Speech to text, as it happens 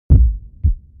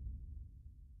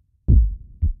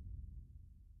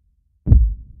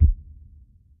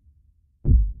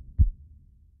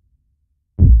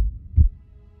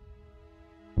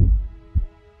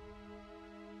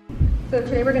So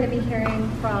today we're going to be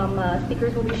hearing from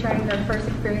speakers who will be sharing their first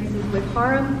experiences with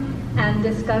horror and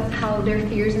discuss how their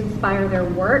fears inspire their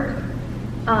work.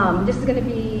 This is going to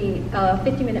be a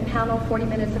 50-minute panel, 40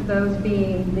 minutes of those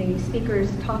being the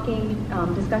speakers talking,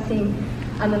 discussing,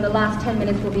 and then the last 10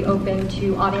 minutes will be open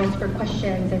to audience for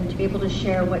questions and to be able to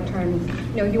share what turns,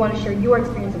 you want to share your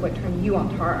experience of what turned you on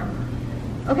to horror.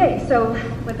 Okay, so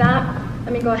with that,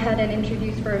 let me go ahead and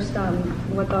introduce first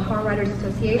what the Horror Writers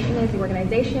Association is, the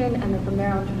organization, and then from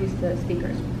there I'll introduce the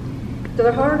speakers. So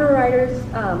the Horror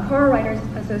Writers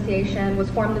Association was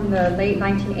formed in the late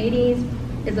 1980s,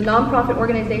 is a nonprofit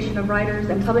organization of writers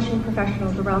and publishing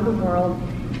professionals around the world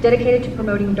dedicated to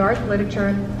promoting dark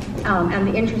literature and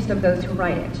the interest of those who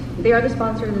write it. They are the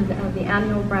sponsors of the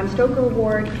annual Bram Stoker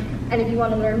Award, and if you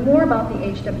want to learn more about the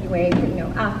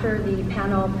HWA, after the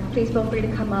panel, please feel free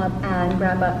to come up and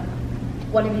grab up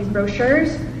one of these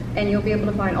brochures, and you'll be able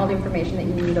to find all the information that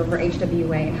you need over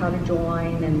HWA and how to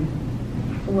join and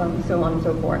so on and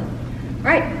so forth. All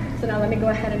right, so now let me go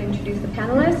ahead and introduce the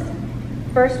panelists.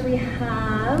 First we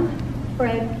have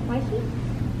Fred Weehy.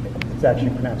 It's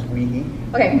actually pronounced Weehy.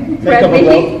 Okay, Fred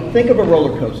Weehy. Think of a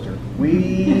roller coaster.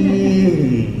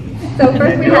 Weehy. So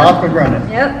first we you're have, off and running.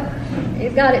 Yep,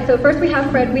 he's got it. So first we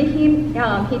have Fred Weehy.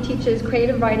 He teaches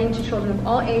creative writing to children of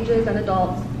all ages and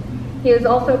adults. He is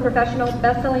also a professional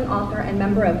best-selling author and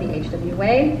member of the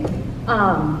HWA.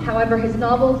 However, his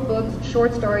novels, books,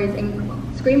 short stories, and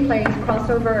screenplays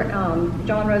crossover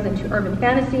genres into urban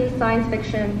fantasy, science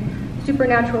fiction,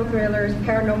 supernatural thrillers,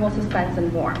 paranormal suspense,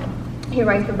 and more. He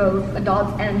writes for both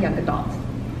adults and young adults.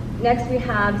 Next, we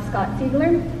have Scott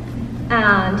Siegler,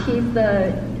 and he's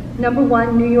the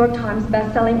 #1 New York Times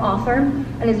best-selling author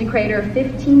and is the creator of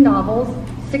 15 novels,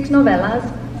 6 novellas,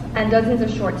 and dozens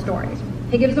of short stories.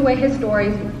 He gives away his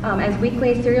stories as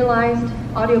weekly serialized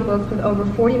audiobooks with over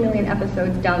 40 million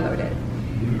episodes downloaded.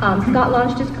 Scott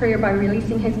launched his career by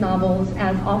releasing his novels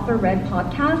as author-read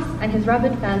podcasts, and his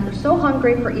rabid fans are so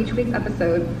hungry for each week's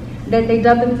episode that they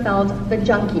dub themselves the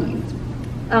Junkies.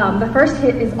 The first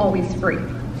hit is always free.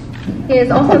 He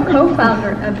is also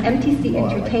co-founder of MTC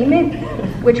Entertainment,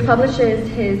 which publishes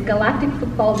his Galactic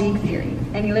Football League series.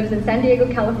 And he lives in San Diego,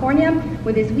 California,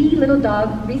 with his wee little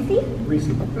dog, Reese.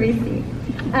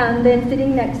 And then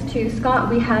sitting next to Scott,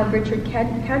 we have Richard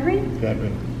Kadri.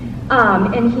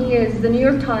 And he is the New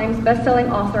York Times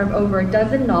best-selling author of over a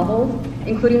dozen novels,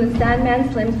 including the Sandman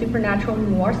Slim Supernatural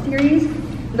Noir series.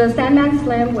 The Sandman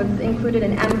Slim was included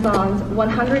in Amazon's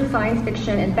 100 science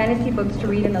fiction and fantasy books to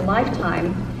read in a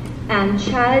lifetime. And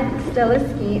Chad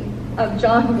Stahelski of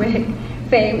John Wick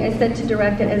fame is set to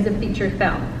direct it as a feature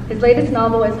film. His latest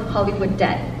novel is Hollywood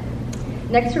Dead.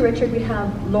 Next to Richard, we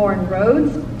have Lauren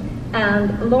Rhodes.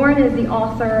 And Lauren is the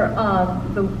author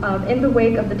of In the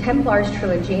Wake of the Templars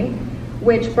trilogy,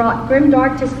 which brought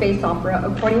grimdark to space opera,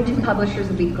 according to Publishers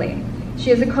Weekly.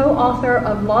 She is a co-author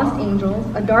of Lost Angels,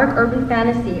 a dark urban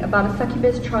fantasy about a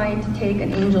succubus trying to take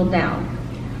an angel down.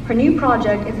 Her new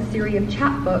project is a series of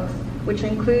chapbooks, which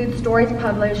include stories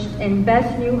published in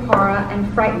Best New Horror and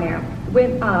Frightmare,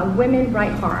 Women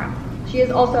Write Horror. She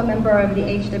is also a member of the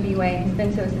HWA and has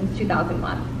been so since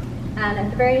 2001. And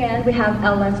at the very end, we have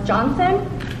L.S. Johnson.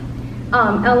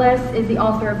 L.S. is the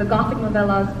author of the Gothic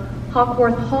novellas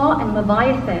Hawkworth Hall and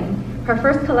Leviathan. Her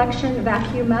first collection,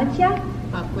 Vacuumagia.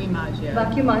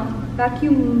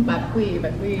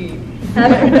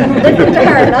 Listen to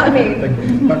her, not me.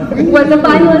 Was a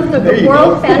finalist of the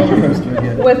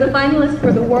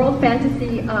for the World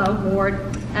Fantasy Award,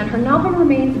 and her novel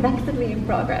remains vexedly in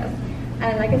progress.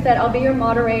 And like I said, I'll be your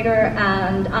moderator,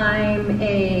 and I'm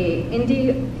an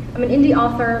indie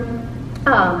author,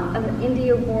 an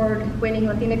indie award-winning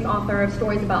Latinx author of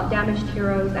stories about damaged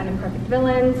heroes and imperfect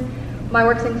villains. My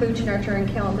works include To Nurture and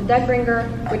Kill and The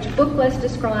Deadbringer, which Booklist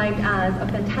described as a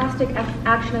fantastic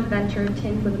action-adventure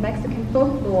tinged with Mexican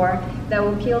folklore that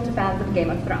will appeal to fans of Game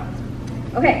of Thrones.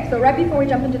 Okay, so right before we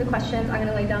jump into the questions, I'm going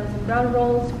to lay down some ground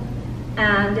rules.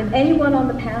 And if anyone on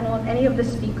the panel, if any of the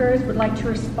speakers would like to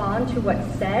respond to what's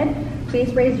said,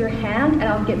 please raise your hand and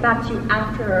I'll get back to you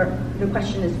after the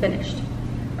question is finished.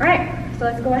 All right, so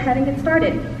let's go ahead and get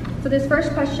started. So this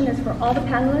first question is for all the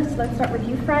panelists. Let's start with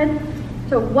you, Fred.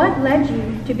 So what led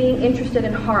you to being interested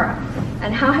in horror?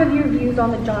 And how have your views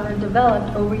on the genre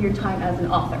developed over your time as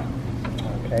an author?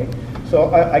 Okay,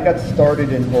 so I got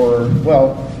started in horror.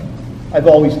 Well, I've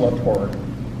always loved horror.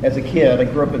 As a kid, I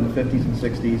grew up in the 50s and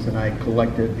 60s, and I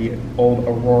collected the old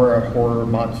Aurora horror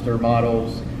monster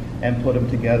models and put them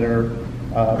together.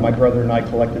 My brother and I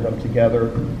collected them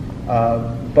together.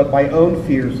 But my own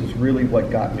fears is really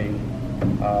what got me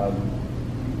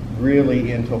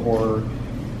really into horror.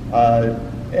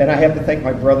 And I have to thank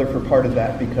my brother for part of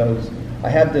that, because I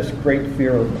had this great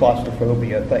fear of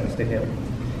claustrophobia thanks to him.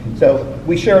 So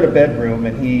we shared a bedroom,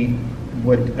 and he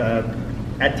would,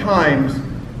 at times,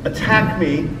 attack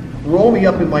me, roll me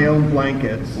up in my own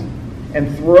blankets,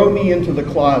 and throw me into the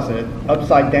closet,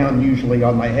 upside down usually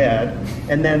on my head,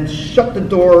 and then shut the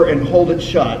door and hold it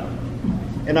shut.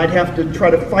 And I'd have to try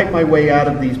to fight my way out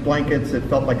of these blankets. It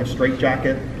felt like a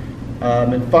straitjacket.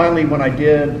 And finally, when I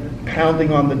did,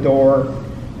 pounding on the door,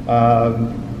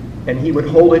 and he would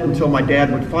hold it until my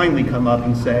dad would finally come up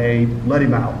and say, "Let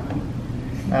him out."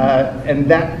 And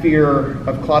that fear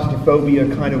of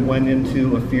claustrophobia kind of went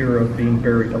into a fear of being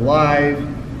buried alive.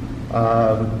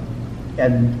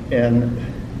 And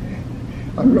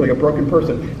I'm really a broken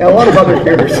person. And a lot of other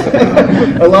fears.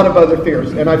 A lot of other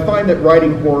fears. And I find that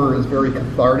writing horror is very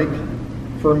cathartic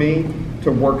for me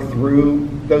to work through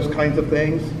those kinds of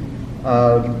things.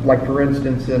 Like, for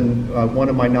instance, in one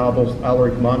of my novels,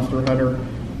 Alaric Monster Hunter,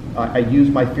 I use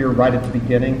my fear right at the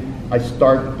beginning. I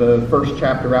start the first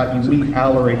chapter out, you meet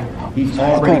Alaric. He's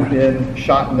already been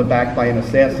shot in the back by an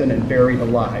assassin and buried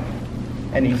alive.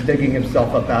 And he's digging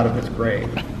himself up out of his grave.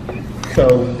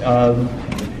 So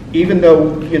even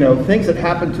though, things that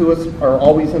happen to us are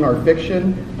always in our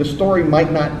fiction, the story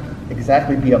might not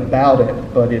exactly be about it,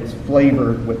 but it's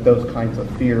flavored with those kinds of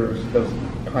fears, those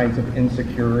kinds of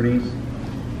insecurities.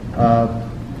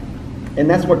 And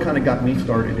that's what kind of got me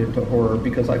started into horror,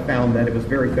 because I found that it was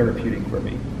very therapeutic for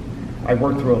me. I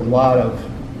worked through a lot of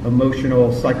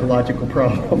emotional, psychological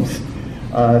problems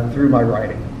through my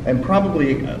writing. And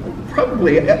probably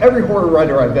every horror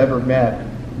writer I've ever met,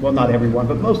 well, not everyone,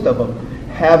 but most of them,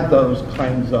 have those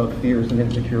kinds of fears and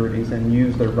insecurities and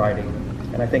use their writing.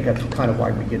 And I think that's kind of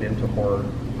why we get into horror.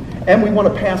 And we want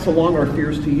to pass along our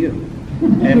fears to you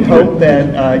and hope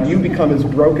that you become as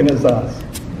broken as us.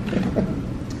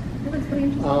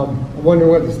 I'm wondering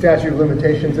what the statute of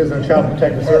limitations is on Child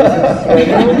Protective Services right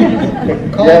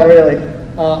now. Yeah, really.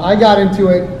 I got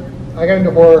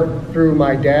into horror through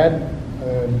my dad.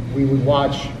 We would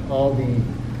watch all the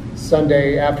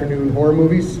Sunday afternoon horror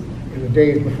movies in the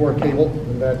days before cable,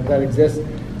 and that exists.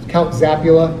 Count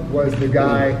Zapula was the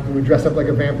guy who would dress up like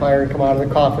a vampire and come out of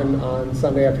the coffin on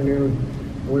Sunday afternoon.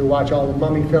 We would watch all the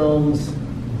mummy films,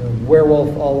 the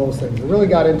werewolf, all those things. We really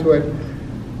got into it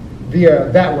via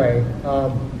that way.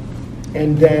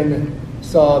 And then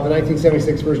saw the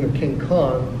 1976 version of King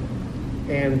Kong,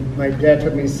 and my dad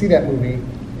took me to see that movie,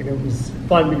 and it was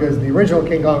fun because the original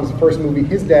King Kong was the first movie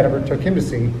his dad ever took him to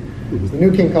see. The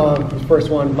new King Kong was the first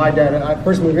one my dad,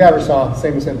 first movie I ever saw,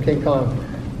 same as him, King Kong,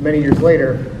 many years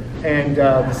later. And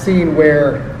the scene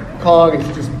where Kong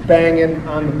is just banging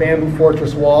on the bamboo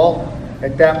fortress wall,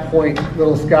 at that point,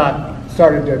 little Scott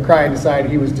started to cry and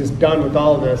decided he was just done with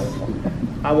all of this.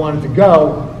 I wanted to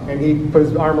go, and he put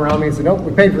his arm around me and said, "Nope,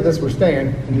 we paid for this, we're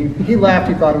staying." And he laughed,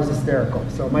 he thought it was hysterical.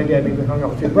 So my dad even hung out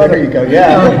with his brother. There you go,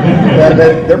 yeah.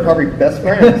 They're probably best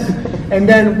friends. And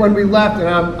then when we left, and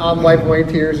I'm wiping away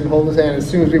tears and holding his hand, as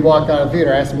soon as we walked out of the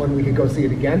theater, I asked him when we could go see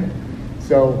it again.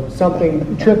 So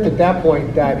something tripped at that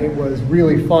point that it was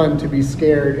really fun to be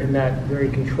scared in that very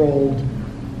controlled,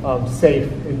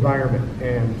 safe environment.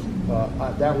 And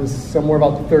that was somewhere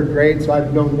about the third grade, so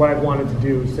I've known what I've wanted to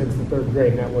do since the third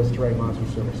grade, and that was to write monster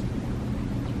stories.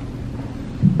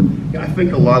 Yeah, I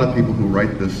think a lot of people who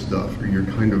write this stuff, you're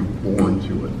kind of born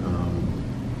to it.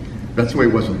 That's the way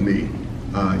it was with me.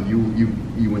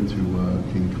 You went to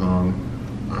King Kong.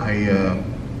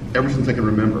 Ever since I can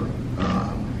remember,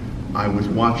 I was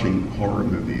watching horror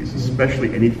movies,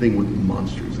 especially anything with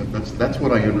monsters. That's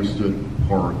what I understood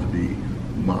horror to be,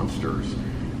 monsters.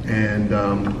 And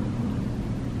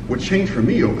what changed for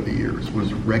me over the years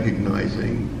was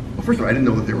recognizing, well, first of all, I didn't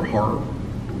know that they were horror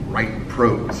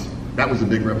prose. That was a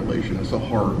big revelation. I saw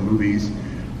horror movies,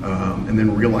 and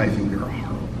then realizing there are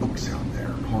horror books out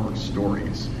there, horror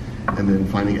stories, and then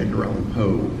finding Edgar Allan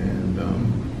Poe. And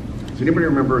does anybody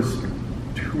remember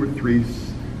 2 or 3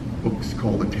 books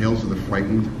called The Tales of the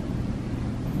Frightened?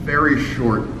 Very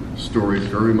short stories,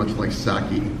 very much like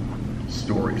Saki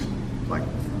stories, like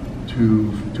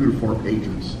 2 to 4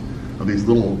 pages of these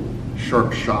little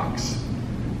sharp shocks,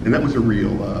 and that was a real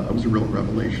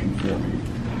revelation for me.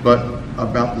 But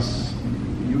about this,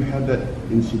 you had that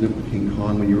incident with King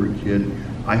Kong when you were a kid.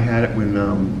 I had it when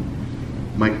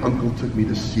my uncle took me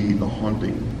to see The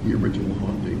Haunting, the original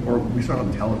Haunting, or we saw it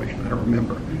on television, I don't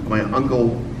remember. My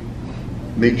uncle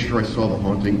made sure I saw The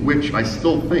Haunting, which I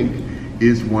still think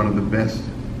is one of the best,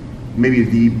 maybe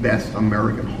the best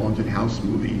American haunted house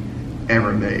movie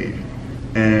ever made.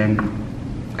 And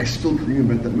I still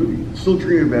dream about that movie. Still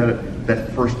dream about it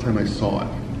that first time I saw it.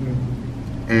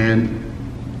 And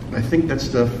I think that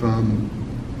stuff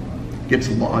gets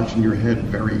lodged in your head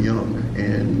very young,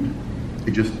 and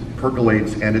it just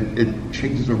percolates, and it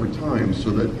changes over time, so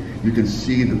that you can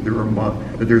see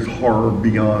that there's horror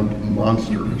beyond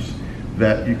monsters,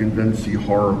 that you can then see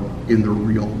horror in the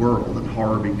real world, and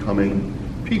horror becoming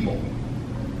people,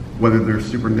 whether they're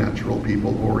supernatural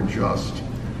people or just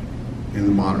in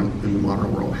the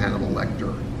modern world, Hannibal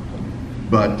Lecter.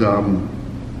 But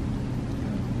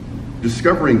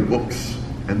discovering books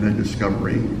and then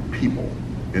discovering people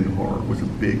in horror was a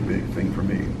big, big thing for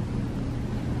me.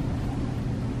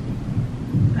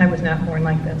 I was not born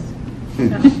like this.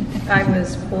 I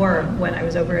was 4 when I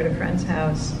was over at a friend's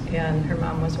house, and her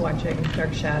mom was watching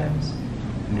Dark Shadows,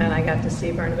 and I got to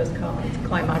see Barnabas Collins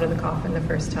climb out of the coffin the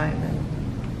first time, and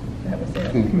that was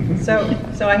it.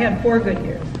 So I had 4 good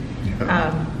years.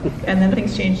 And then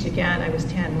things changed again. I was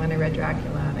 10 when I read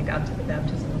Dracula, and I got to the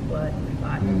baptism of blood, and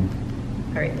I thought,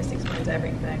 all right, this explains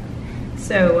everything.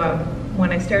 So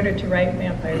when I started to write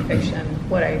vampire fiction,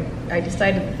 what I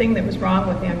decided the thing that was wrong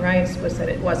with Anne Rice was that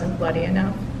it wasn't bloody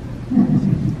enough.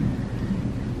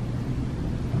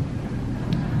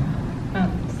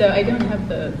 So I don't have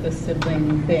the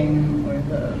sibling thing or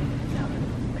the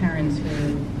parents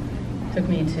who took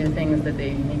me to things that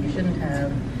they maybe shouldn't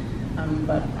have.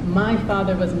 But my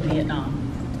father was in Vietnam.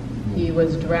 He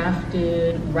was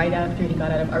drafted right after he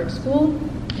got out of art school,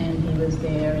 and he was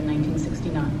there in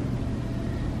 1969.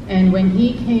 And when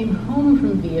he came home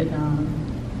from Vietnam,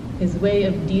 his way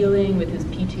of dealing with his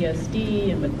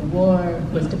PTSD and with the war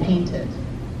was to paint it.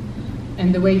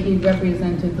 And the way he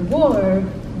represented the war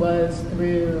was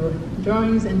through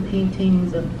drawings and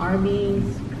paintings of armies,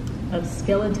 of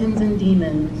skeletons and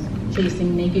demons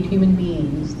chasing naked human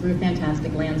beings through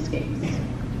fantastic landscapes.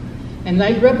 And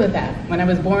I grew up with that. When I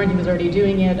was born, he was already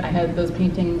doing it. I had those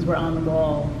paintings were on the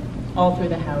wall all through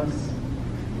the house.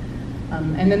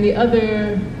 And then the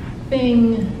other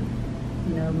thing,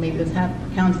 maybe this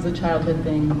counts as a childhood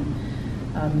thing.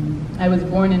 I was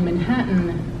born in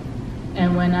Manhattan,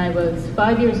 and when I was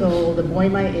 5 years old, a boy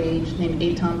my age named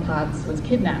Eitan Potts was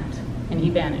kidnapped, and he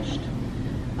vanished.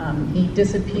 He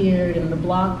disappeared in the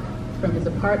block from his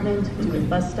apartment to his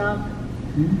bus stop.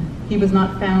 He was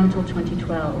not found till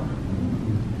 2012.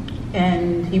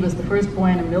 And he was the first boy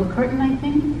in a milk carton, I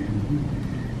think.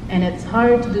 And it's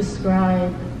hard to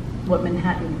describe what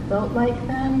Manhattan felt like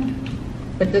then,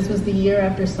 but this was the year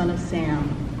after Son of Sam,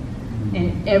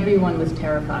 and everyone was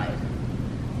terrified.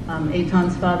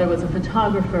 Eitan's father was a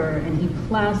photographer, and he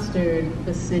plastered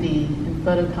the city in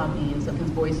photocopies of his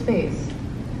boy's face.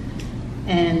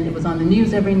 And it was on the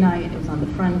news every night, it was on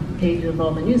the front page of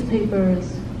all the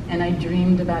newspapers, and I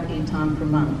dreamed about Eitan for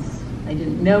months. I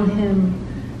didn't know him,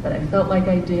 but I felt like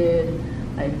I did.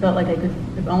 I felt like I could,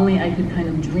 if only I could kind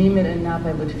of dream it enough,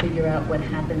 I would figure out what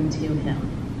happened to him.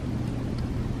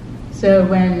 So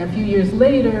when a few years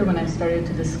later, when I started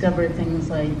to discover things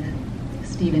like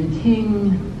Stephen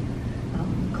King,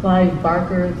 Clive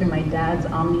Barker through my dad's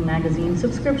Omni magazine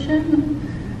subscription,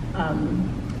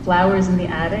 Flowers in the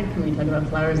Attic, can we talk about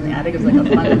Flowers in the Attic as like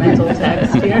a fundamental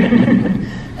text here?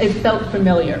 It felt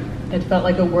familiar. It felt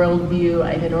like a worldview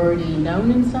I had already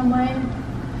known in some way,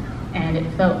 and it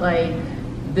felt like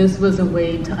this was a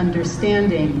way to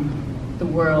understanding the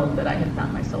world that I had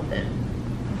found myself in.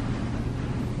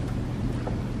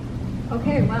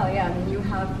 Okay, well, yeah, I mean, you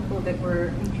have people that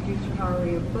were introduced to horror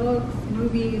via books,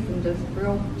 movies, and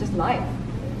just life.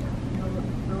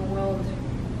 Real world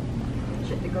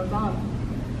shit that goes on.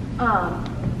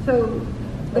 So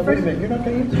the wait a minute, you're not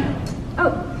going to answer?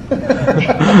 Oh.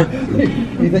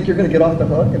 You think you're going to get off the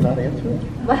hook and not answer it?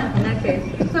 Well, in that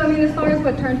case. So, I mean, as far as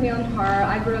what turned me on to horror,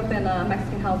 I grew up in a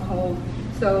Mexican household.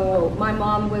 So my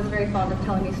mom was very fond of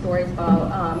telling me stories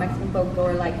about Mexican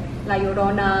folklore, like La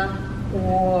Llorona,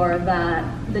 or that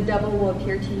the devil will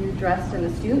appear to you dressed in a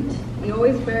suit. He's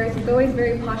always very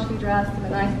poshly dressed in a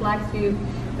nice black suit,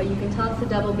 but you can tell it's the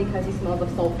devil because he smells of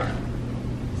sulfur.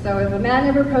 So if a man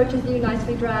ever approaches you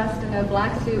nicely dressed in a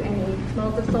black suit and he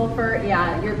smells of sulfur,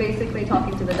 yeah, you're basically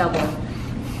talking to the devil.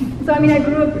 So I mean, I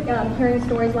grew up hearing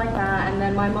stories like that, and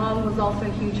then my mom was also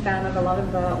a huge fan of a lot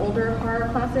of the older horror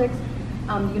classics,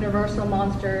 Universal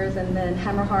monsters, and then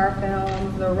Hammer horror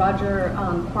films, the Roger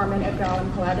Corman Edgar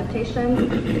Allan Poe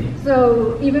adaptations.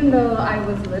 So even though I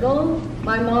was little,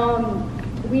 my mom,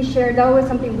 that was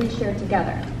something we shared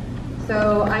together.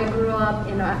 So I grew up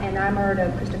enamored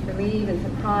of Christopher Lee,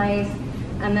 Vincent Price,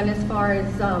 and then as far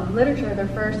as literature, the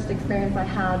first experience I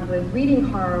had with reading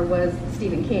horror was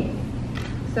Stephen King.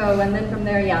 So, and then from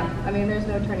there, yeah, I mean, there's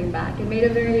no turning back. It made a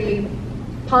very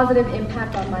positive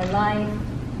impact on my life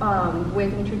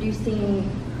with introducing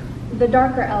the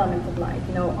darker elements of life,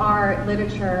 art,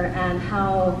 literature, and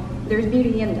how there's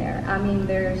beauty in there. I mean,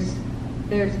 there's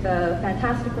the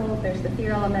fantastical, there's the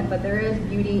fear element, but there is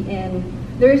beauty in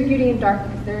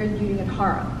darkness, there is beauty in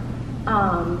horror.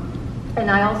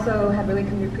 And I also have really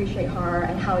come to appreciate horror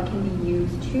and how it can be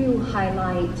used to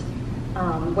highlight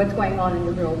what's going on in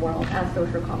the real world as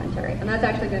social commentary. And that's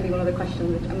actually going to be one of the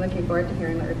questions which I'm looking forward to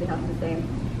hearing what everybody has to say.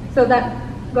 So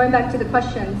that, going back to the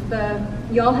questions,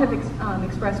 you all have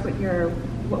expressed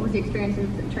what was the experiences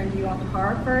that turned you on to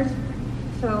horror first.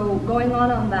 So going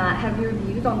on that, have your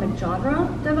views on the genre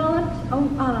developed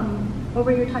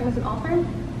over your time as an author?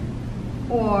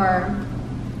 Or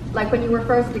like when you were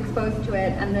first exposed to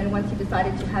it, and then once you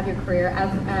decided to have your career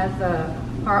as a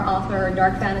horror author or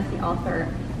dark fantasy author,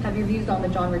 have your views on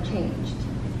the genre changed?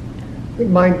 I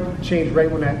think mine changed right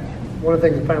when one of the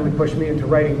things that finally pushed me into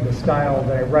writing the style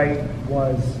that I write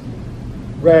was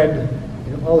read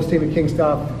all the Stephen King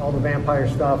stuff, all the vampire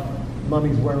stuff,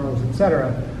 mummies, werewolves,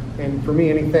 etc. And for me,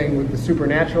 anything with the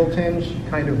supernatural tinge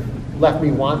kind of left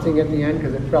me wanting at the end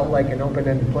because it felt like an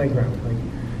open-ended playground. Like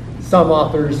some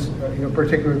authors,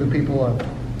 particularly the people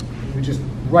who just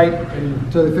write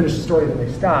until they finish the story and then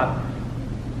they stop.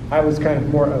 I was kind of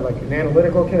more like an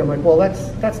analytical kid. I'm like, well,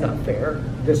 that's not fair.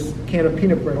 This can of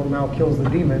peanut brittle now kills the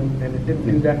demon, and it didn't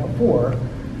do that before.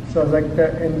 So I was like,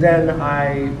 and then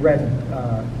I read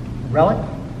Relic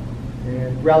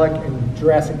and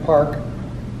Jurassic Park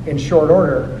in short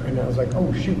order, and I was like,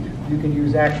 oh shoot, you can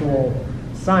use actual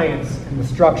science and the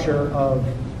structure of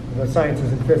the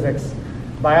sciences and physics,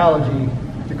 biology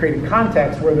to create a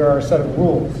context where there are a set of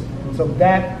rules. And so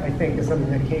that, I think, is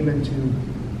something that came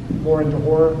more into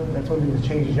horror. That's one thing that's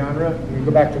changed genre. When you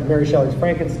go back to Mary Shelley's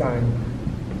Frankenstein,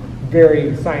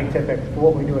 very scientific for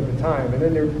what we knew at the time. And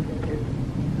then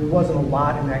there wasn't a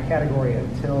lot in that category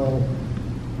until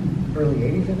early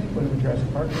 80s, I think, when the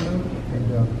Jurassic Park came out. And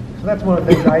so that's one of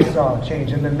the things I saw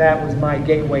change. And then that was my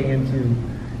gateway into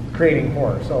creating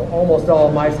horror. So almost all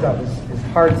of my stuff is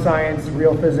hard science,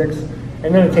 real physics,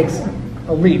 and then it takes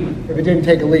a leap. If it didn't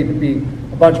take a leap, it'd be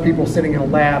a bunch of people sitting in a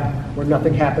lab where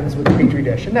nothing happens with a petri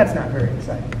dish, and that's not very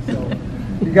exciting.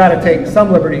 So you got to take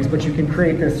some liberties, but you can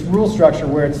create this rule structure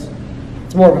where it's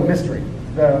more of a mystery.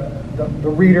 The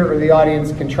reader or the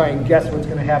audience can try and guess what's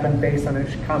going to happen based on a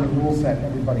common rule set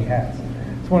everybody has.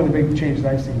 It's one of the big changes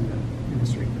I've seen in the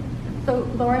industry. So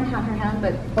Lauren had her hand,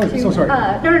 but so sorry.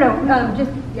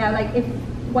 Like if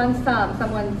once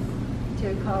someone's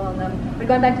to call on them. But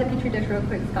going back to the petri dish real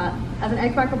quick, Scott, as an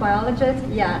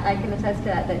ex-microbiologist, yeah, I can attest to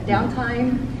that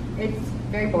downtime, it's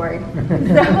very boring.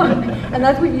 And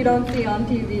that's what you don't see on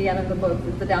TV and in the books,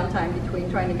 is the downtime between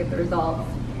trying to get the results.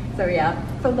 So yeah.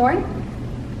 So Lauren?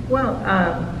 Well,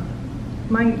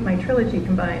 my trilogy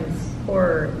combines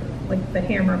horror, like the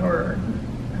Hammer horror,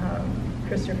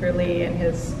 Christopher Lee and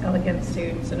his elegant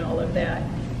suits and all of that,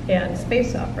 and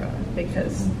space opera,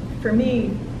 because for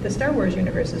me, the Star Wars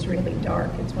universe is really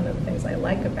dark. It's one of the things I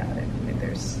like about it.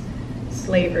 There's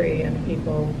slavery and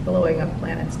people blowing up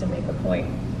planets to make a point,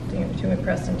 to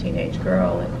impress some teenage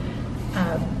girl.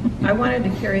 And I wanted to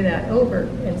carry that over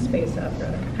in space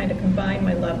opera, kind of combine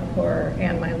my love of horror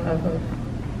and my love of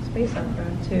space opera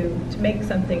to make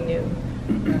something new.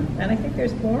 And I think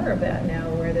there's more of that now,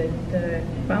 where the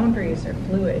boundaries are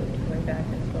fluid, going back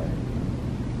and forth.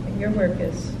 And your work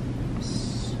is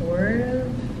sort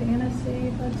of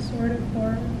fantasy, but sort of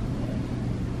horror.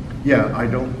 Yeah, I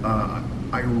don't.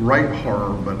 I write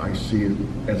horror, but I see it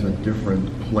as a different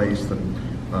place than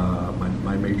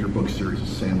my major book series is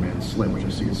Sandman Slim, which I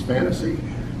see as fantasy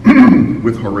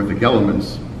with horrific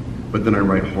elements. But then I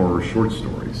write horror short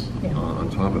stories on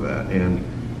top of that. And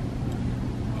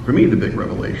for me, the big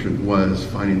revelation was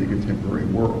finding the contemporary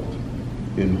world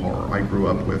in horror. I grew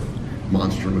up with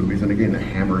monster movies, and again, the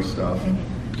Hammer stuff.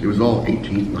 It was all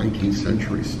 18th, 19th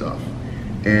century stuff.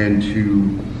 And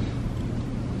to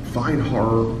find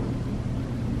horror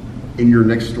in your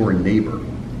next door neighbor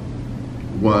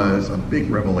was a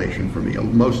big revelation for me.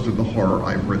 Most of the horror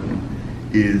I've written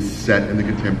is set in the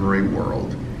contemporary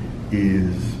world,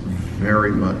 is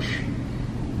very much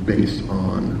based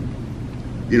on,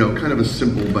 kind of a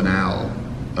simple, banal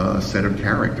set of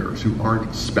characters who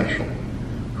aren't special,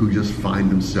 who just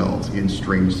find themselves in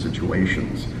strange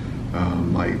situations.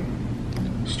 My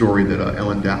story that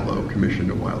Ellen Datlow commissioned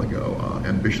a while ago,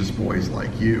 Ambitious Boys Like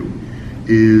You,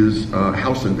 is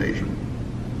house invasion.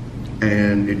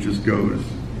 And it just goes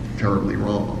terribly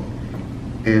wrong.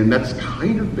 And that's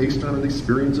kind of based on an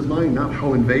experience of mine, not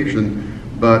home invasion,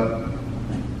 but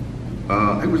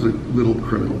I was a little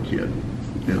criminal kid,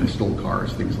 and I stole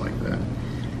cars, things like that.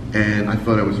 And I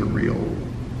thought I was a real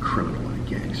criminal and a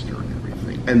gangster and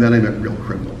everything. And then I met real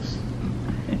criminals.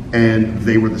 And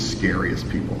they were the scariest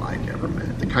people I'd ever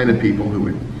met. The kind of people who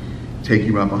would take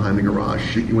you out behind the garage,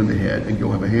 shoot you in the head, and go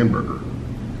have a hamburger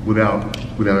without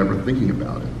ever thinking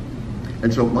about it.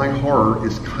 And so my horror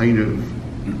is kind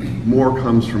of more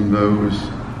comes from those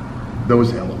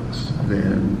elements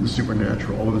than the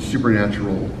supernatural, although the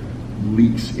supernatural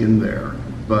leaks in there.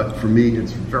 But for me,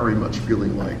 it's very much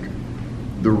feeling like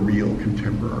the real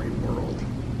contemporary world.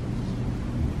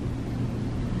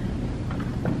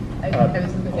 I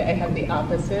was going to say I have the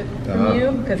opposite from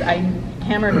you, because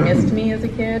Hammer missed me as a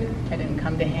kid. I didn't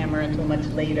come to Hammer until much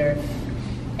later.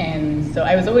 And so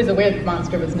I was always aware that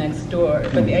monster was next door,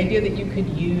 but the idea that you could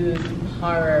use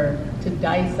horror to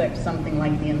dissect something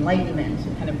like the Enlightenment, to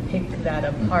kind of pick that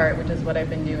apart, which is what I've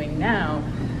been doing now,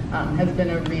 has been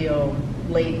a real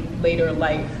later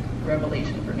life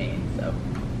revelation for me. So,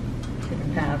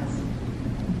 different paths.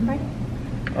 Right.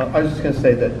 I was just going to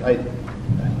say that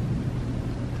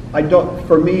I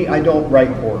don't write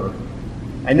horror.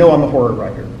 I know I'm a horror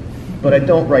writer, but I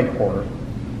don't write horror.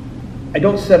 I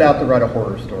don't set out to write a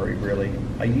horror story, really.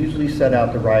 I usually set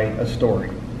out to write a story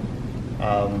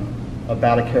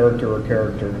about a character or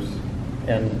characters,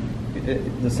 and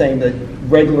the same that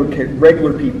regular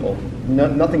people,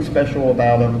 nothing special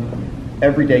about them,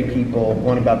 everyday people,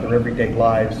 one about their everyday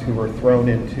lives who are thrown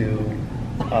into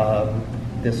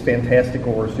this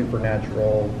fantastical or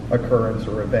supernatural occurrence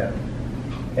or event.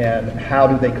 And how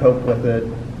do they cope with it?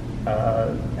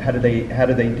 How do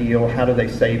they deal? How do they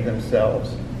save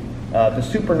themselves? The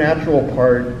supernatural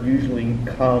part usually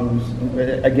comes,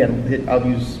 again, I'll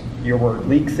use your word,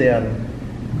 leaks in,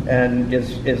 and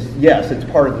is yes, it's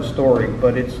part of the story,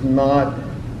 but it's not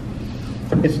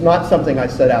something I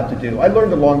set out to do. I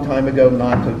learned a long time ago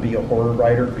not to be a horror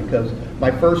writer, because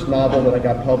my first novel that I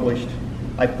got published,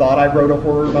 I thought I wrote a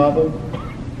horror novel,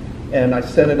 and I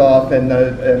sent it off, and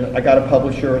I got a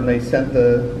publisher, and they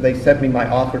sent me my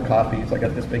author copies. I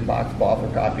got this big box of author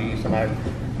copies, and I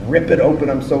rip it open.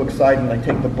 I'm so excited, and I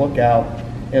take the book out,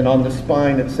 and on the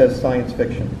spine it says science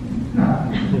fiction.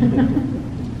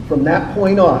 From that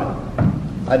point on,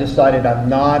 I decided I'm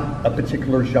not a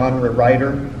particular genre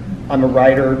writer. I'm a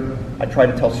writer. I try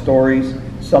to tell stories.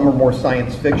 Some are more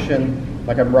science fiction.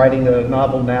 Like I'm writing a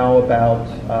novel now about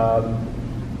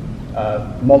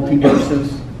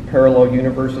multiverses, parallel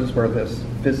universes, where this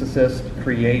physicist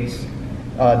creates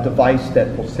a device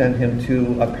that will send him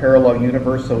to a parallel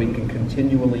universe so he can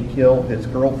continually kill his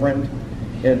girlfriend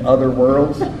in other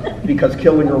worlds, because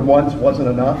killing her once wasn't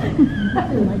enough.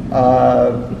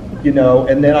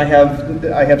 And then I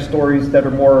have stories that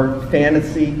are more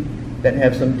fantasy, that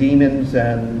have some demons,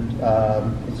 and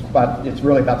it's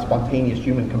really about spontaneous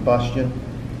human combustion,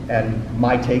 and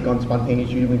my take on spontaneous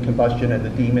human combustion and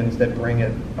the demons that bring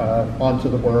it onto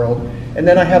the world. And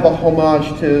then I have a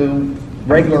homage to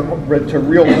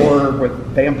real horror with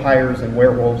vampires and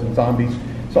werewolves and zombies.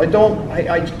 So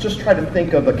I just try to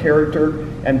think of a character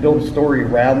and build a story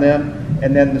around them,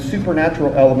 and then the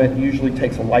supernatural element usually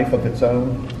takes a life of its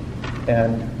own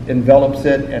and envelops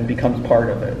it and becomes part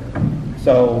of it.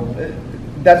 So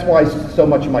that's why so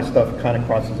much of my stuff kind of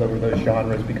crosses over those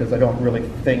genres, because I don't really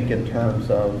think in terms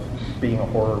of being a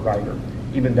horror writer,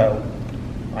 even though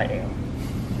I am.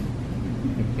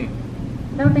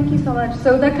 No, thank you so much.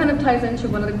 So that kind of ties into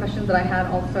one of the questions that I had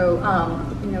also.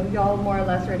 Y'all more or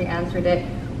less already answered it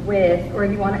with, or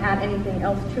if you want to add anything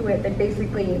else to it, that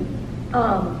basically,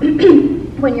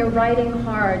 when you're writing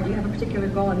horror, do you have a particular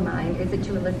goal in mind? Is it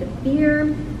to elicit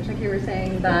fear? Just like you were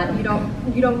saying, that you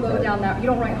don't go down that, you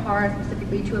don't write horror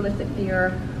specifically to elicit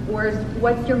fear, or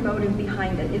what's your motive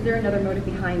behind it? Is there another motive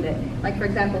behind it? Like, for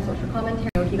example, social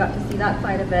commentary, you got to see that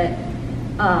side of it.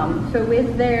 So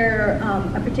is there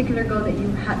a particular goal that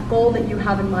you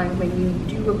have in mind when you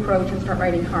do approach and start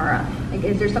writing horror? Like,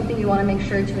 is there something you want to make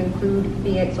sure to include,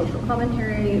 be it social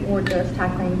commentary, or just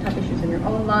tackling tough issues in your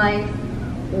own life,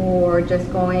 or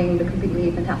just going the completely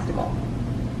fantastical?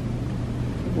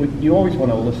 You always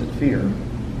want to elicit fear,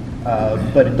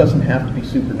 but it doesn't have to be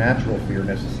supernatural fear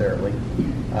necessarily.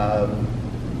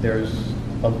 There's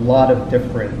a lot of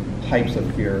different types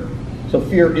of fear. So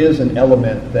fear is an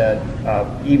element that,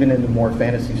 even in the more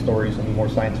fantasy stories and the more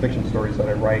science fiction stories that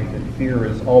I write, that fear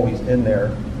is always in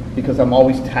there, because I'm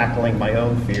always tackling my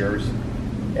own fears,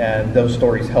 and those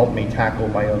stories help me tackle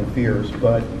my own fears.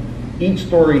 But each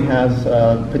story has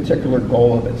a particular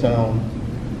goal of its own.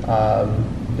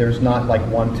 There's not like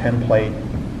one template.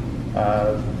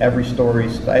 Every story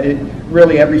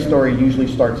usually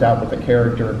starts out with a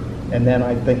character, and then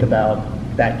I think about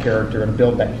that character and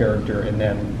build that character, and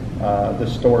then the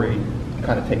story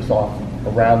kind of takes off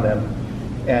around them.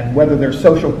 And whether they're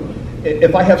social,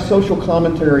 if I have social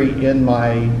commentary in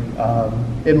my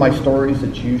stories,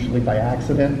 it's usually by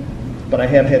accident. But I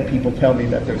have had people tell me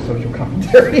that there's social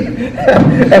commentary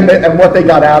and what they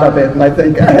got out of it, and I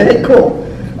think, hey, cool.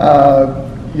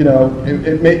 You know,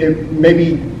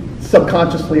 maybe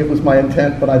subconsciously it was my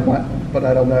intent, but I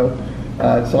don't know.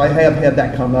 So I have had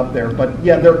that come up there. But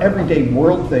yeah, they're everyday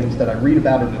world things that I read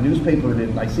about in the newspaper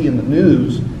and I see in the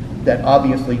news that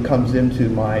obviously comes into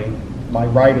my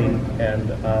writing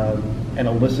and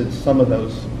elicits some of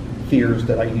those fears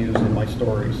that I use in my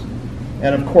stories.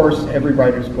 And of course, every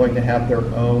writer's going to have their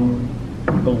own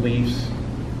beliefs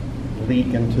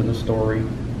leak into the story.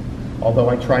 Although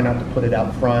I try not to put it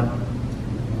out front,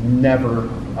 never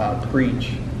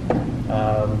preach.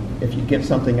 If you get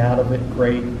something out of it,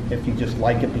 great. If you just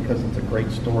like it because it's a great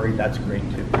story, that's great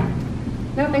too.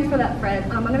 No, thanks for that, Fred.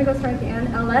 I'm going to go start at the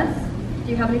end. LS,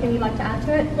 do you have anything you'd like to add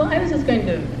to it? Well, I was just going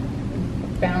to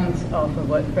bounce off of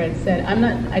what Fred said.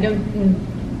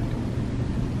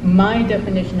 My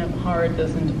definition of horror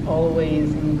doesn't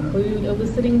always include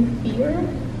eliciting fear.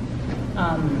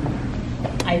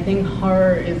 I think of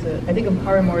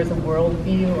horror more as a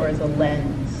worldview or as a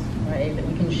lens, right? That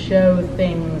we can show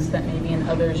things that maybe in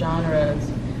other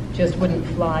genres just wouldn't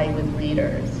fly with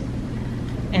readers.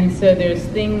 And so there's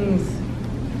things,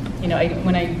 you know,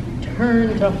 when I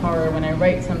turn to horror, when I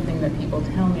write something that people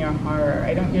tell me are horror,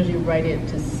 I don't usually write it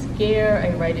to scare,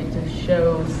 I write it to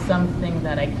show something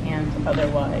that I can't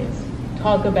otherwise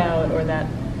talk about, or that,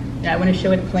 you know, I want to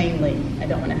show it plainly. I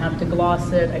don't want to have to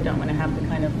gloss it, I don't want to have to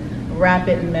kind of wrap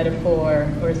it in metaphor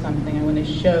or something. I want to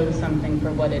show something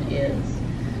for what it is.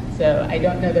 So I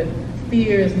don't know that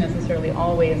fear is necessarily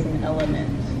always an element.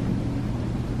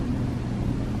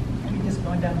 Are you just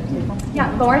going down the table?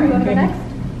 Yeah, Lauren, you want to go next?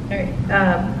 All right.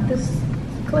 This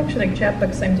collection of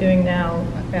chapbooks I'm doing now,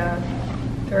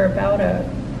 they're about a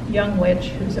young witch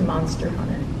who's a monster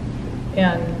hunter.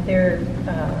 And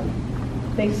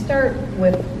they start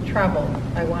with travel.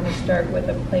 I want to start with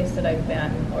a place that I've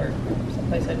been or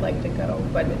someplace I'd like to go,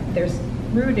 but they're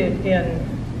rooted in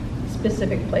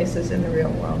specific places in the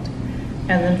real world.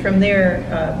 And then from there,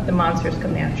 the monsters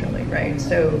come naturally, right?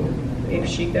 So if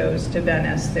she goes to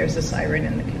Venice, there's a siren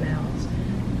in the canals.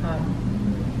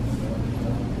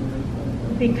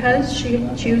 Because she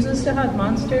chooses to hunt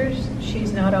monsters,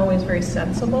 she's not always very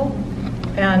sensible.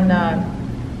 And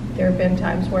there have been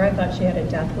times where I thought she had a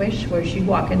death wish, where she'd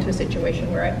walk into a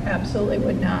situation where I absolutely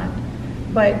would not.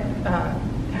 But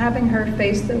having her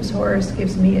face those horrors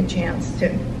gives me a chance to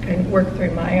kind of work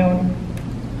through my own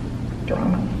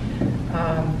drama.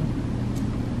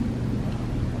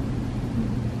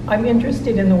 I'm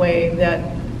interested in the way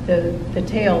that the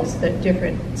tales that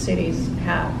different cities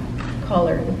have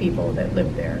color the people that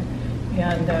live there.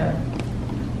 And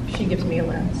she gives me a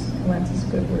lens. A lens is a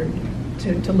good word.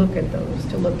 To look at those,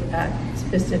 to look at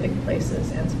specific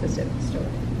places and specific stories.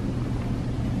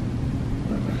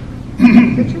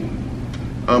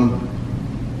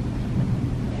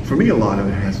 For me, a lot of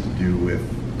it has to do with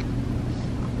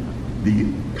the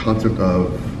concept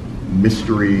of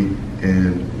mystery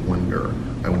and wonder.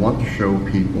 I want to show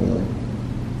people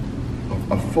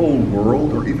a full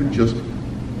world, or even just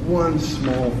one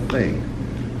small thing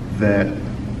that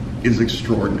is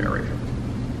extraordinary.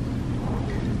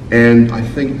 And I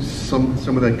think some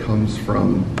of that comes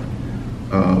from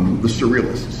the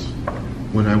surrealists.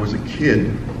 When I was a kid,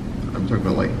 I'm talking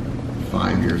about like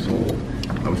 5 years old,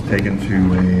 I was taken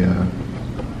to a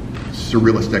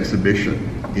surrealist exhibition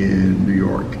in New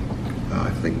York,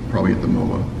 I think probably at the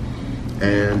MoMA.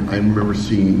 And I remember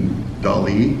seeing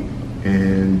Dali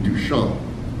and Duchamp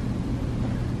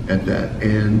at that,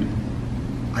 and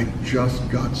I just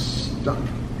got stuck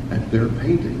at their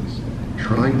paintings,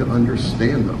 trying to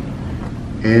understand them.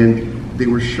 And they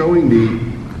were showing me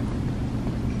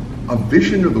a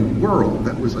vision of the world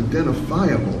that was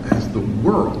identifiable as the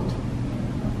world,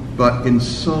 but in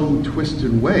some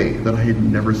twisted way that I had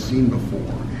never seen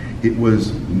before. It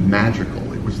was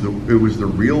magical. It was the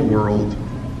real world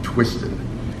twisted.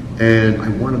 And I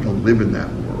wanted to live in that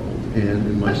world. And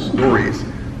in my stories,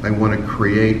 I want to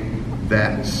create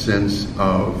that sense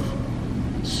of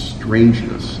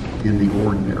strangeness in the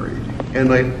ordinary.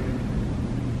 And I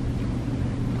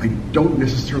don't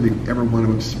necessarily ever want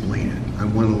to explain it. I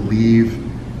want to leave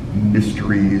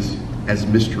mysteries as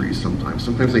mysteries sometimes.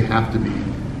 Sometimes they have to be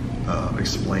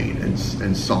explained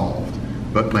and solved.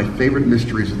 But my favorite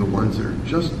mysteries are the ones that are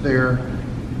just there,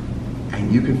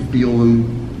 and you can feel them,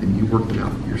 and you work them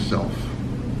out yourself.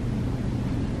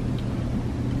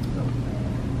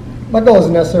 My goal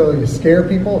isn't necessarily to scare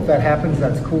people. If that happens,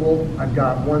 that's cool. I've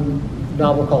got one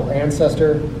novel called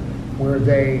Ancestor, where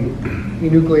they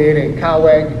enucleate a cow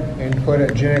egg and put a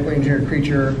genetically engineered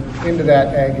creature into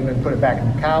that egg and then put it back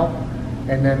in the cow.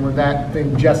 And then when that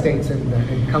thing gestates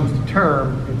and comes to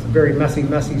term, it's a very messy,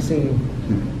 messy scene.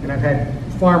 And I've had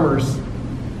farmers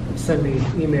send me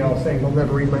emails saying they'll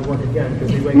never read my work again because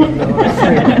they wake up in the middle of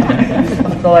the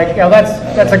street. So like, yeah,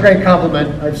 that's a great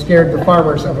compliment. I've scared the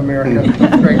farmers of America.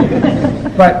 That's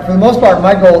great. But for the most part,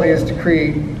 my goal is to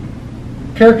create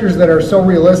characters that are so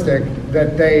realistic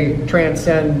that they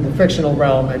transcend the fictional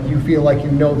realm and you feel like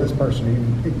you know this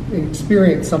person, you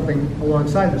experience something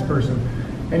alongside this person.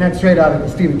 And that's straight out of the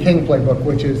Stephen King playbook,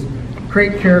 which is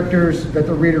create characters that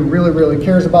the reader really, really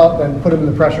cares about, then put them in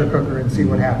the pressure cooker and see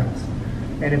what happens.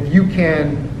 And if you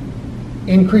can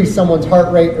increase someone's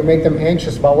heart rate or make them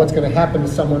anxious about what's going to happen to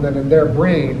someone that in their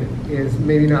brain is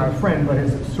maybe not a friend, but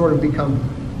has sort of become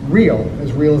real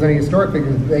as any historic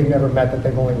figure that they've never met, that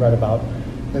they've only read about,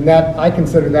 then that, I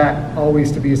consider that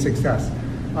always to be a success.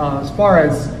 As far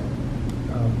as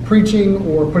preaching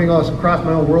or putting all this across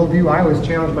my own worldview, I always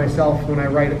challenge myself when I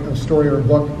write a story or a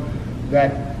book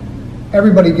that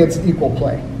everybody gets equal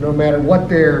play, no matter what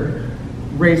their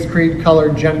race, creed,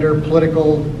 color, gender,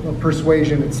 political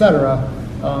persuasion, etc.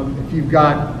 If you've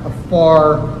got a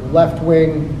far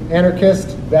left-wing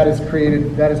anarchist, that is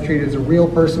treated as a real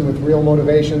person with real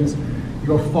motivations. You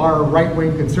go far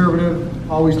right-wing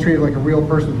conservative, always treated like a real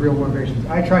person with real motivations.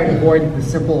 I try to avoid the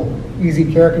simple,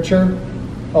 easy caricature.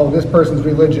 Oh, this person's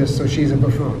religious, so she's a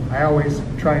buffoon. I always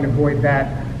try and avoid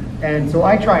that. And so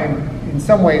I try and, in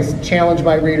some ways, challenge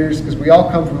my readers, because we all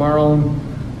come from our own,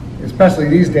 especially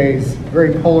these days,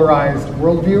 very polarized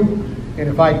worldview. And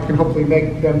if I can hopefully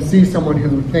make them see someone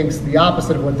who thinks the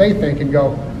opposite of what they think and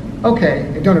go, okay,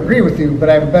 I don't agree with you, but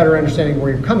I have a better understanding of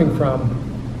where you're coming from,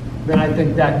 then I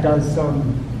think that does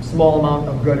some small amount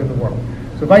of good in the world.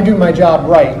 So if I do my job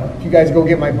right, if you guys go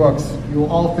get my books, you will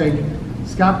all think,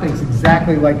 Scott thinks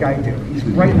exactly like I do. He's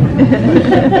right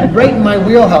in my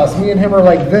wheelhouse. Me and him are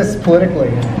like this politically.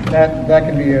 That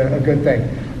can be a good thing.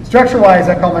 Structure-wise,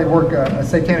 I call my work a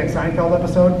satanic Seinfeld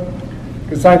episode.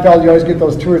 Because Seinfeld, you always get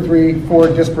those 2 or 3, 4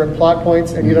 disparate plot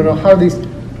points, and you don't know how these,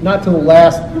 not till the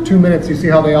last 2 minutes, you see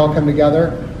how they all come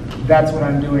together. That's what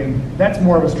I'm doing. That's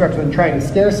more of a structure than trying to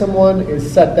scare someone, is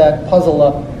set that puzzle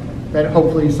up that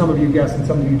hopefully some of you guess and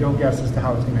some of you don't guess as to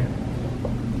how it's going to end.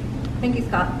 Thank you,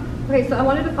 Scott. Okay, so I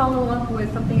wanted to follow up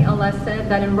with something LS said,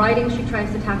 that in writing she tries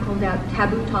to tackle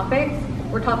taboo topics,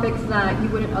 or topics that you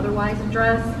wouldn't otherwise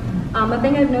address. A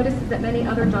thing I've noticed is that many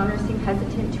other genres seem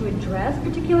hesitant to address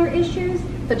particular issues,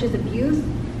 such as abuse.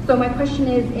 So my question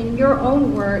is, in your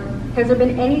own work, has there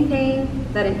been anything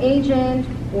that an agent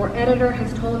or editor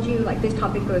has told you, like this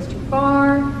topic goes too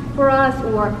far for us,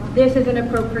 or this is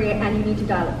inappropriate and you need to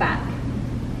dial it back?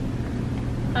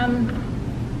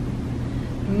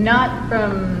 Not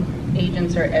from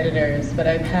agents or editors, but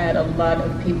I've had a lot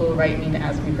of people write me to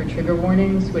ask me for trigger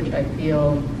warnings, which I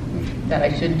feel that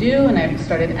I should do, and I've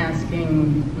started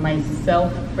asking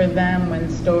myself for them when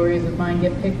stories of mine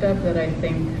get picked up that I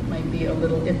think might be a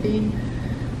little iffy.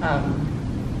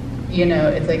 You know,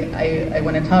 it's like I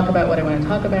want to talk about what I want to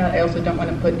talk about. I also don't want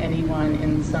to put anyone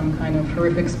in some kind of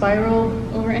horrific spiral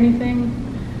over anything.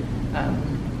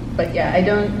 But yeah, I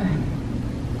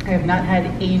have not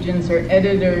had agents or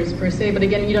editors per se, but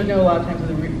again, you don't know a lot of times with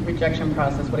the rejection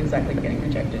process what exactly you're getting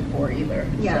rejected for either.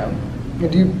 Yeah. So.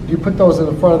 Do you put those in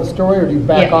the front of the story, or do you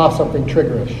back off something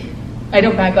triggerish? I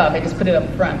don't back off. I just put it up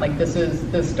front. Like this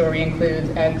story includes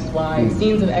X, Y,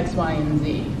 scenes of X, Y, and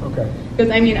Z. Okay. Because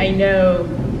I mean, I know,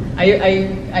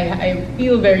 I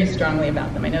feel very strongly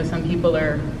about them. I know some people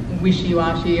are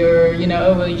wishy-washy, or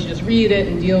oh well, you should just read it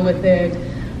and deal with it.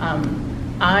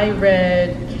 I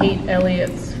read Kate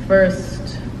Elliott's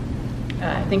first,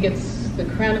 I think it's The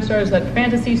Crown of Stars, that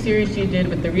fantasy series she did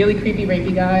with the really creepy,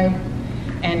 rapey guy,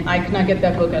 and I could not get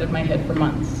that book out of my head for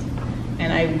months.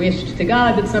 And I wished to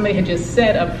God that somebody had just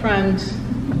said up front,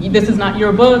 this is not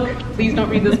your book, please don't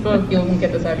read this book, you won't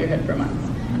get this out of your head for months.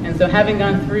 And so having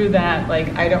gone through that,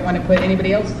 like, I don't want to put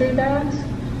anybody else through that,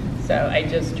 so I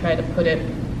just try to put it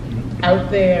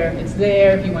out there. It's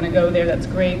there. If you want to go there, that's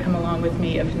great. Come along with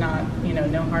me. If not,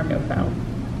 no harm, no foul.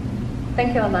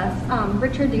 Thank you, Les.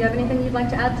 Richard, do you have anything you'd like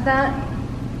to add to that?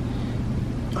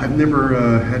 I've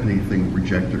never had anything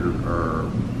rejected,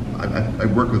 or I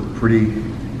work with pretty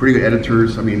good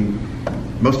editors. I mean,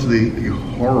 most of the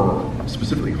horror,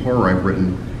 specifically horror I've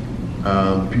written,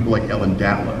 people like Ellen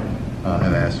Datlow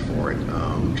have asked for it,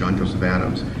 John Joseph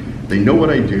Adams. They know what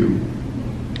I do,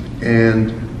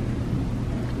 and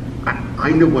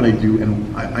I know what I do,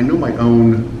 and I know my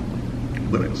own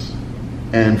limits.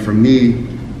 And for me,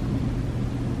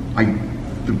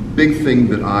 the big thing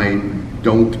that I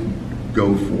don't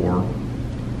go for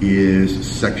is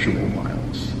sexual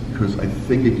violence, because I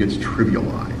think it gets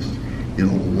trivialized in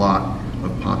a lot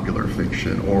of popular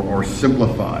fiction or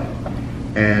simplified.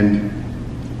 And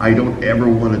I don't ever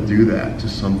want to do that to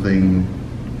something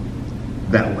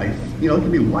that it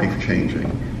can be life-changing.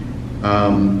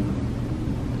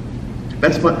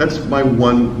 That's my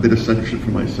one bit of censorship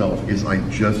for myself, is I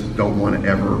just don't want to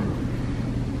ever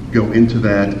go into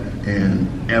that and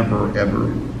ever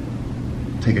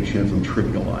take a chance on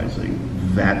trivializing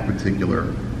that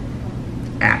particular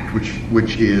act,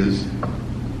 which is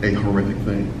a horrific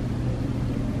thing.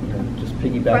 Just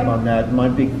piggyback on that. My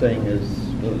big thing is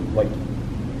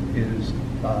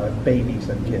babies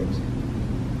and kids,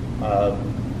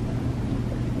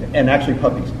 and actually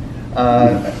puppies.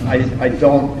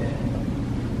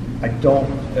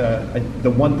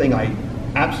 The one thing I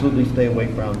absolutely stay away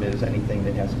from is anything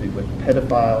that has to do with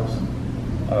pedophiles,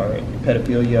 or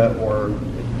pedophilia, or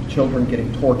children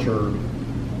getting tortured,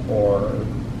 or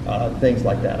things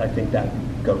like that. I think that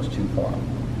goes too far.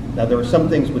 Now, there are some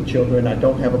things with children. I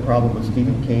don't have a problem with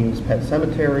Stephen King's Pet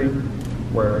Sematary,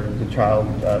 where the child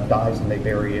dies and they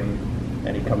bury him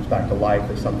and he comes back to life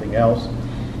as something else.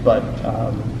 But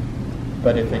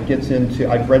if it gets into,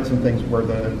 I've read some things where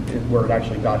it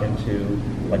actually got into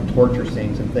like torture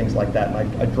scenes and things like that,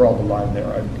 and I draw the line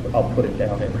there. I'll put it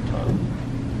down every time.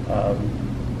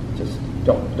 Just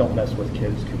don't mess with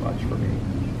kids too much for me.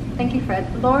 Thank you, Fred.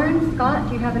 Lauren, Scott,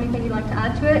 do you have anything you'd like to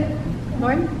add to it?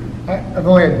 Lauren? I've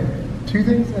only had two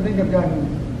things. I think I've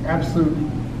gotten absolute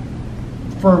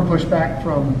firm pushback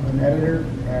from an editor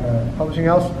at a publishing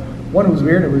house. One was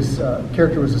weird. It was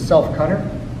character was a self-cutter,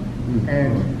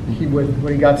 and he would,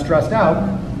 when he got stressed out,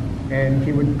 and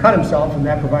he would cut himself, and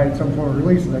that provided some form of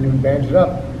release, and then he would bandage it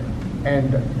up.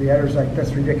 And the editor's like,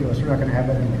 "That's ridiculous. We're not going to have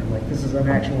that in there. Like, this is an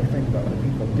actual thing about what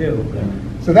people do." Yeah.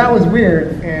 So that was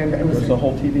weird, and it was. There's a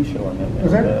whole TV show on that.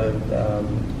 Was there?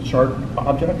 Sharp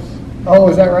Objects. Oh,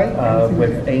 is that right?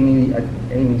 With Amy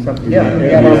something.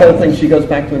 Yeah. The whole thing. She goes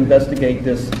back to investigate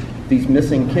these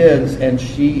missing kids, and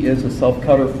she is a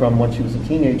self-cutter from when she was a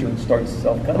teenager and starts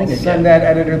self-cutting again. Send that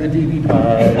editor the DVD.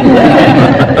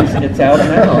 It's out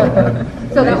now.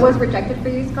 So that was rejected for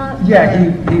you, Scott? Yeah,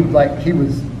 he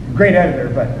was a great editor,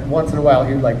 but once in a while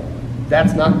he would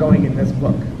that's not going in this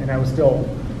book. And it was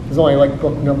only like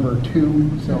book number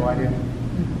 2, so I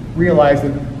didn't realize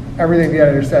that everything the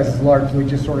editor says is largely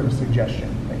just sort of a suggestion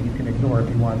that you can ignore if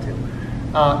you want to.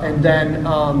 And then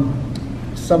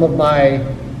some of my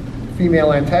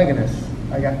female antagonists,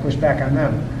 I got pushed back on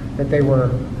them, that they were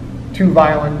too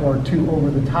violent or too over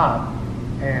the top,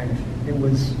 and it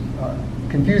was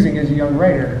confusing as a young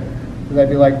writer, because I'd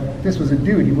be like, this was a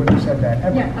dude, you wouldn't have said that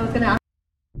ever. Yeah, I was going to ask